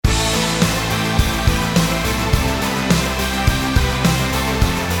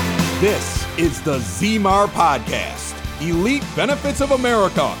This is the ZMAR Podcast. Elite Benefits of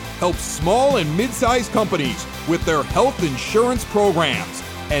America helps small and mid-sized companies with their health insurance programs.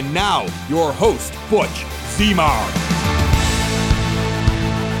 And now, your host, Butch ZMAR.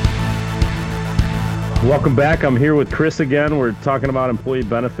 Welcome back. I'm here with Chris again. We're talking about employee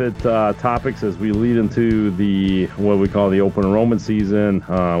benefit topics as we lead into what we call the open enrollment season,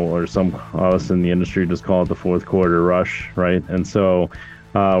 or some of us in the industry just call it the fourth quarter rush, right? And so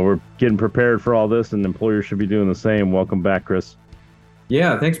we're getting prepared for all this, and employers should be doing the same. Welcome back, Chris.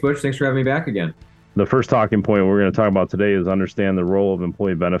 Yeah, thanks, Butch. Thanks for having me back again. The first talking point we're going to talk about today is understand the role of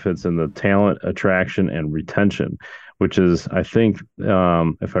employee benefits in the talent attraction and retention, which is, I think,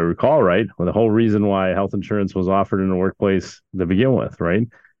 if I recall right, the whole reason why health insurance was offered in the workplace to begin with, right?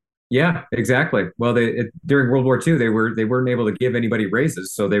 Yeah, exactly. Well, during World War II, they weren't able to give anybody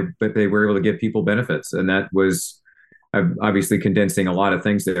raises, but they were able to give people benefits, and that was obviously condensing a lot of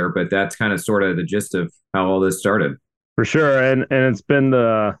things there, but that's kind of sort of the gist of how all this started. For sure, and it's been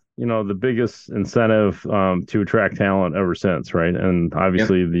the biggest incentive to attract talent ever since, right? And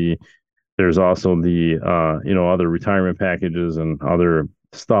obviously there's also the other retirement packages and other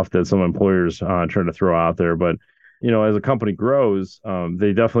stuff that some employers try to throw out there. But as a company grows,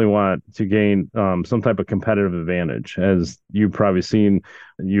 they definitely want to gain some type of competitive advantage. As you've probably seen,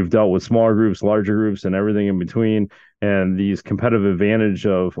 you've dealt with smaller groups, larger groups, and everything in between. And these competitive advantage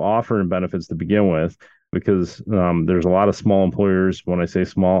of offering benefits to begin with, because there's a lot of small employers. When I say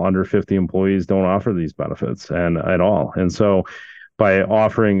small, under 50 employees don't offer these benefits and at all. And so by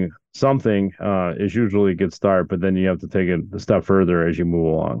offering something is usually a good start, but then you have to take it a step further as you move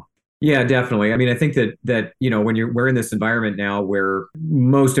along. Yeah, definitely. I mean, I think that when we're in this environment now where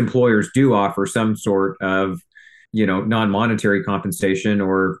most employers do offer some sort of non-monetary compensation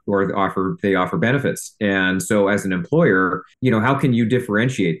or they offer benefits. And so as an employer, how can you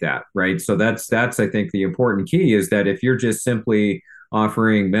differentiate that, right? So that's I think the important key is that if you're just simply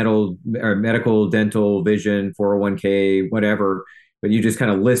offering medical, dental, vision, 401k, whatever, but you just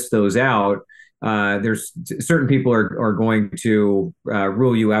kind of list those out, there's certain people are going to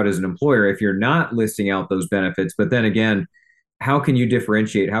rule you out as an employer if you're not listing out those benefits. But then again, how can you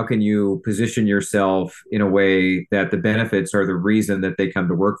differentiate? How can you position yourself in a way that the benefits are the reason that they come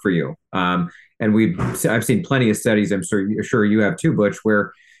to work for you? And I've seen plenty of studies, I'm sure you have too, Butch,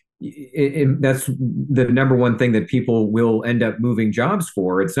 where that's the number one thing that people will end up moving jobs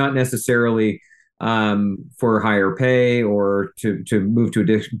for. It's not necessarily for higher pay or to move to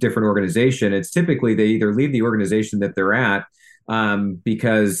a different organization. It's typically they either leave the organization that they're at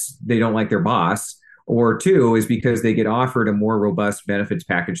because they don't like their boss, or two is because they get offered a more robust benefits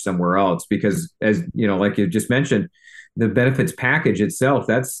package somewhere else. Because as like you just mentioned, the benefits package itself,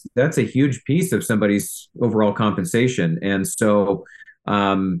 that's a huge piece of somebody's overall compensation. And so,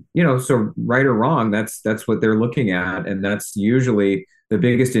 so right or wrong, that's what they're looking at. And that's usually the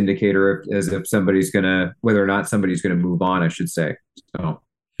biggest indicator as if whether or not somebody's going to move on, I should say. So.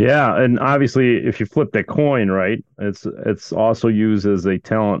 Yeah, and obviously, if you flip that coin, right, it's also used as a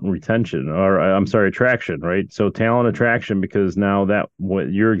talent retention, attraction, right? So talent attraction, because now that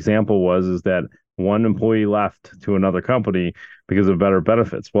what your example was is that one employee left to another company because of better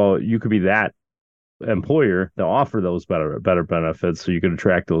benefits. Well, you could be that employer that offer those better benefits, so you could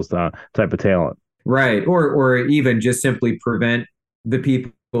attract those type of talent, right? Or even just simply prevent the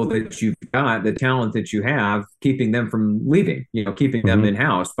people that you've got, the talent that you have, keeping them from leaving, keeping them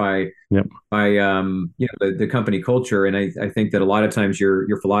in-house by the company culture. And I think that a lot of times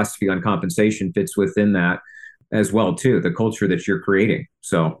your philosophy on compensation fits within that as well too, the culture that you're creating.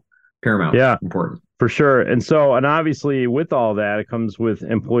 So paramount, important. For sure. And obviously with all that, it comes with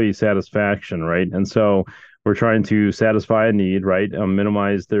employee satisfaction, right? And so we're trying to satisfy a need, right?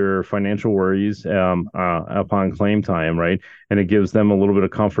 Minimize their financial worries upon claim time, right? And it gives them a little bit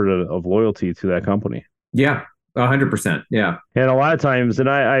of comfort of loyalty to that company. Yeah, 100%. Yeah. And a lot of times, and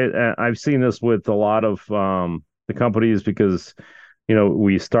I've seen this with a lot of the companies, because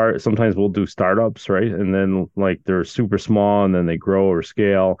sometimes we'll do startups, right? And then like they're super small and then they grow or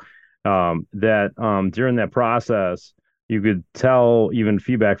scale. During that process, you could tell, even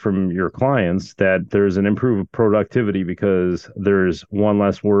feedback from your clients, that there's an improved productivity because there's one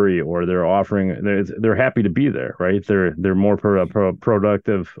less worry, or they're happy to be there, right? They're more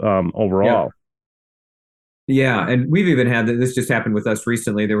productive overall. Yeah, and we've even had this just happened with us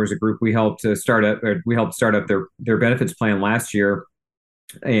recently. There was a group we helped start up their benefits plan last year,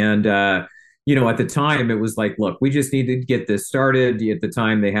 and at the time it was like, look, we just need to get this started. At the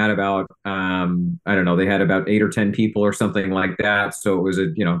time they had about, they had about 8 or 10 people or something like that. So it was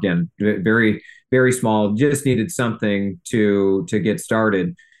again, very, very small, just needed something to get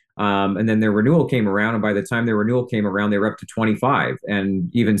started. And then their renewal came around, and by the time their renewal came around, they were up to 25. And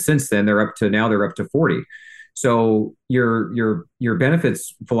even since then, they're up to 40. So your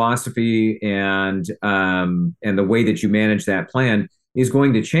benefits philosophy and the way that you manage that plan is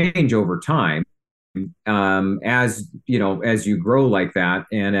going to change over time, as as you grow like that,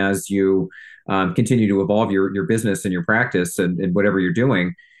 and as you continue to evolve your business and your practice and whatever you're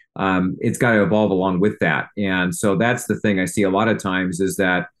doing. It's got to evolve along with that. And so that's the thing I see a lot of times, is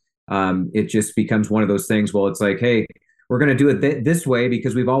that it just becomes one of those things. Well, it's like, hey, we're going to do it this way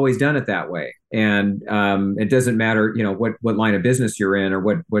because we've always done it that way. And it doesn't matter, what line of business you're in or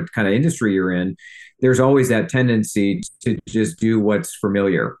what kind of industry you're in. There's always that tendency to just do what's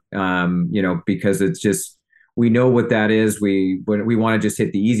familiar, because it's just, we know what that is. We want to just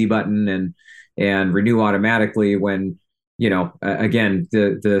hit the easy button and renew automatically when, again,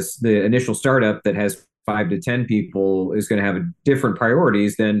 the initial startup that has 5 to 10 people is going to have different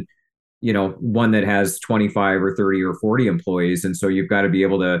priorities than, one that has 25 or 30 or 40 employees. And so you've got to be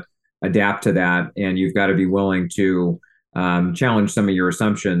able to adapt to that. And you've got to be willing to challenge some of your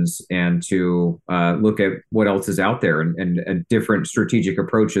assumptions and to look at what else is out there and different strategic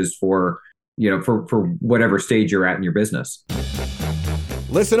approaches for whatever stage you're at in your business.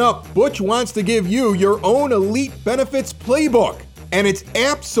 Listen up, Butch wants to give you your own Elite Benefits Playbook, and it's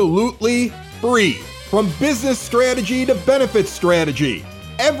absolutely free. From business strategy to benefits strategy,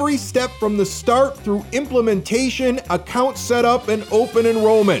 every step from the start through implementation, account setup, and open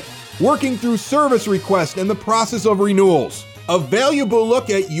enrollment, working through service requests and the process of renewals. A valuable look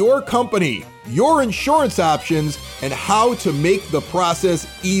at your company, your insurance options, and how to make the process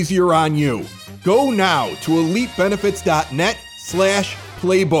easier on you. Go now to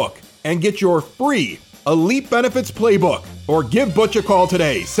elitebenefits.net/playbook and get your free Elite Benefits Playbook, or give Butch a call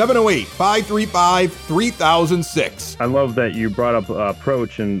today, 708-535-3006. I love that you brought up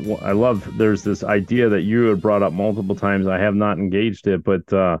approach, and I love there's this idea that you had brought up multiple times. I have not engaged it, but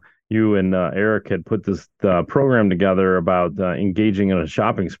you and Eric had put this program together about engaging in a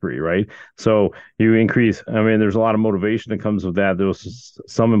shopping spree, right? So you increase, there's a lot of motivation that comes with that. There's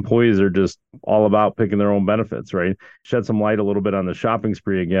some employees are just all about picking their own benefits, right? Shed some light a little bit on the shopping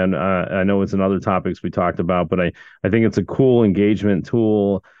spree again. I know it's in other topics we talked about, but I think it's a cool engagement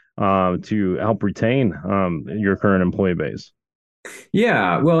tool to help retain your current employee base.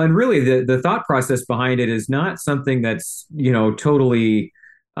 Yeah, well, and really the thought process behind it is not something that's, totally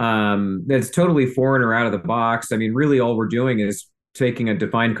foreign or out of the box. Really all we're doing is taking a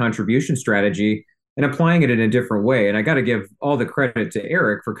defined contribution strategy and applying it in a different way. And I got to give all the credit to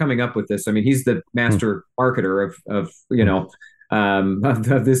Eric for coming up with this. He's the master marketer of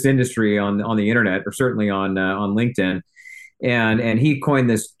this industry on the internet, or certainly on LinkedIn. And he coined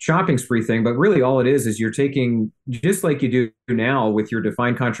this shopping spree thing, but really all it is you're taking, just like you do now with your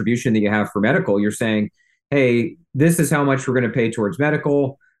defined contribution that you have for medical, you're saying, hey, this is how much we're going to pay towards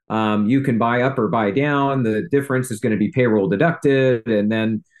medical. You can buy up or buy down. The difference is going to be payroll deducted. And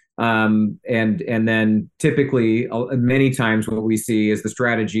then typically many times what we see is the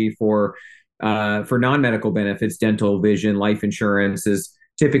strategy for non-medical benefits, dental, vision, life insurance, is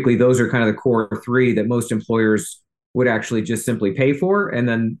typically those are kind of the core 3 that most employers would actually just simply pay for. And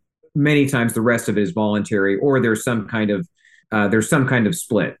then many times the rest of it is voluntary, or there's some kind of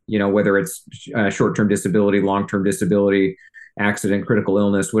split, whether it's short-term disability, long-term disability, accident, critical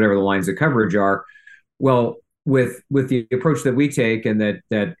illness, whatever the lines of coverage are. Well, with the approach that we take, and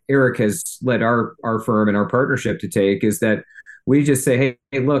that Eric has led our firm and our partnership to take, is that we just say,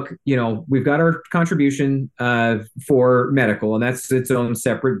 hey, look, we've got our contribution for medical, and that's its own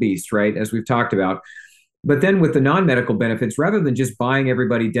separate beast, right? As we've talked about. But then with the non-medical benefits, rather than just buying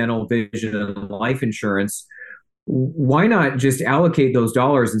everybody dental, vision, and life insurance, why not just allocate those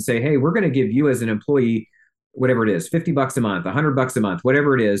dollars and say, hey, we're going to give you as an employee, whatever it is, $50 a month, $100 a month,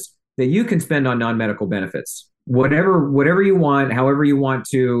 whatever it is, that you can spend on non-medical benefits. Whatever you want, however you want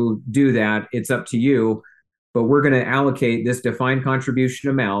to do that, it's up to you. But we're going to allocate this defined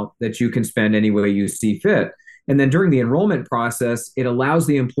contribution amount that you can spend any way you see fit. And then during the enrollment process, it allows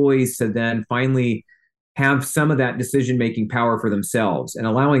the employees to then finally have some of that decision-making power for themselves, and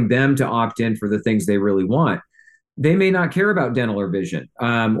allowing them to opt in for the things they really want. They may not care about dental or vision,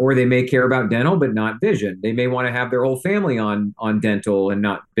 or they may care about dental but not vision. They may want to have their whole family on dental and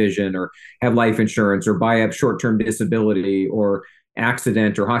not vision, or have life insurance, or buy up short-term disability, or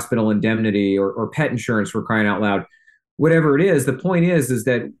accident, or hospital indemnity, or pet insurance, for crying out loud. Whatever it is, the point is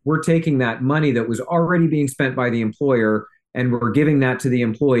that we're taking that money that was already being spent by the employer, and we're giving that to the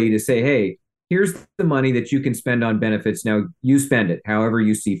employee to say, hey, here's the money that you can spend on benefits. Now you spend it however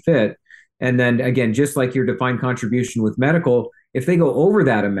you see fit. And then again, just like your defined contribution with medical, if they go over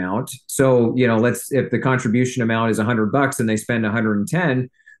that amount, so, if the contribution amount is $100 and they spend 110,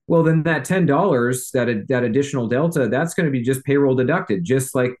 well, then that $10, that additional delta, that's going to be just payroll deducted,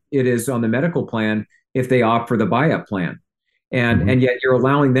 just like it is on the medical plan if they opt for the buy-up plan. And yet you're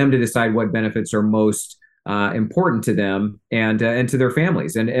allowing them to decide what benefits are most important to them and to their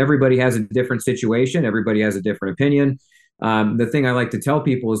families. And everybody has a different situation. Everybody has a different opinion. The thing I like to tell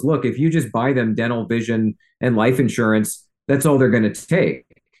people is, look, if you just buy them dental, vision, and life insurance, that's all they're going to take,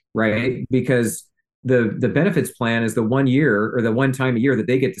 right? Because the benefits plan is the 1 year or the one time a year that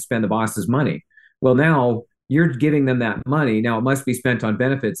they get to spend the boss's money. Well, now you're giving them that money. Now it must be spent on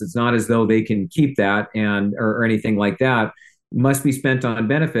benefits. It's not as though they can keep that or anything like that. It must be spent on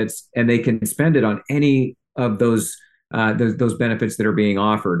benefits, and they can spend it on any of those benefits that are being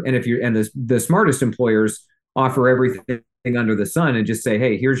offered. And the smartest employers offer everything under the sun and just say,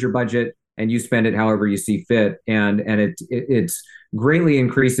 hey, here's your budget, and you spend it however you see fit. And it's greatly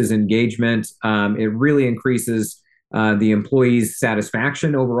increases engagement. It really increases the employees'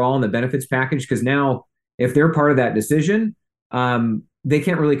 satisfaction overall in the benefits package, because now if they're part of that decision, they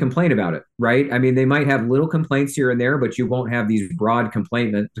can't really complain about it, right? I mean, they might have little complaints here and there, but you won't have these broad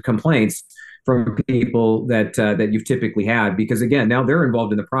complaints from people that you've typically had, because again, now they're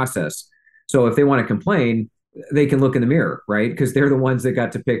involved in the process. So if they want to complain, they can look in the mirror, right? Because they're the ones that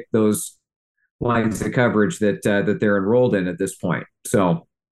got to pick those lines of coverage that they're enrolled in at this point. So,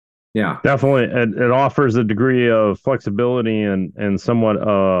 yeah, definitely, it offers a degree of flexibility and somewhat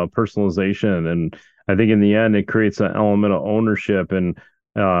personalization, and I think in the end it creates an element of ownership. And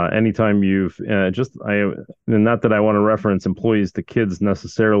anytime you've not that I want to reference employees to kids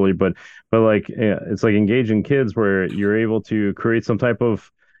necessarily, but like it's like engaging kids where you're able to create some type of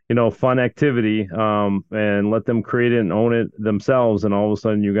fun activity, and let them create it and own it themselves. And all of a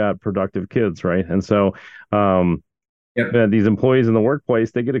sudden you got productive kids, right? And so, these employees in the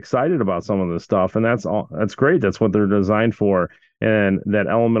workplace, they get excited about some of this stuff, and that's great. That's what they're designed for. And that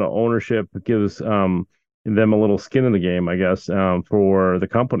element of ownership gives, them a little skin in the game, I guess, for the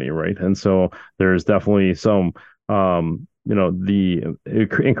company. Right. And so there's definitely some, it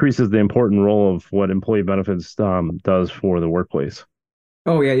increases the important role of what employee benefits, does for the workplace.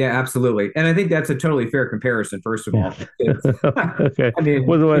 Oh, yeah, absolutely. And I think that's a totally fair comparison, first of all. Okay. I mean,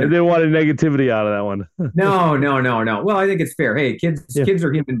 they wanted negativity out of that one. No. Well, I think it's fair. Hey, kids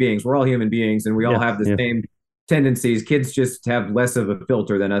are human beings. We're all human beings, and we all have the same tendencies. Kids just have less of a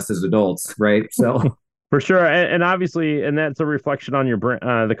filter than us as adults, right? So for sure. And obviously, and that's a reflection on your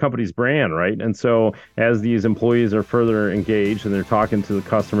the company's brand, right? And so as these employees are further engaged and they're talking to the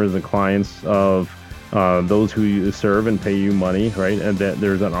customers and clients of those who you serve and pay you money, right? And that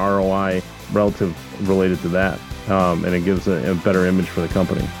there's an ROI related to that. And it gives a better image for the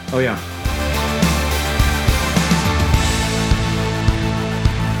company. Oh, yeah.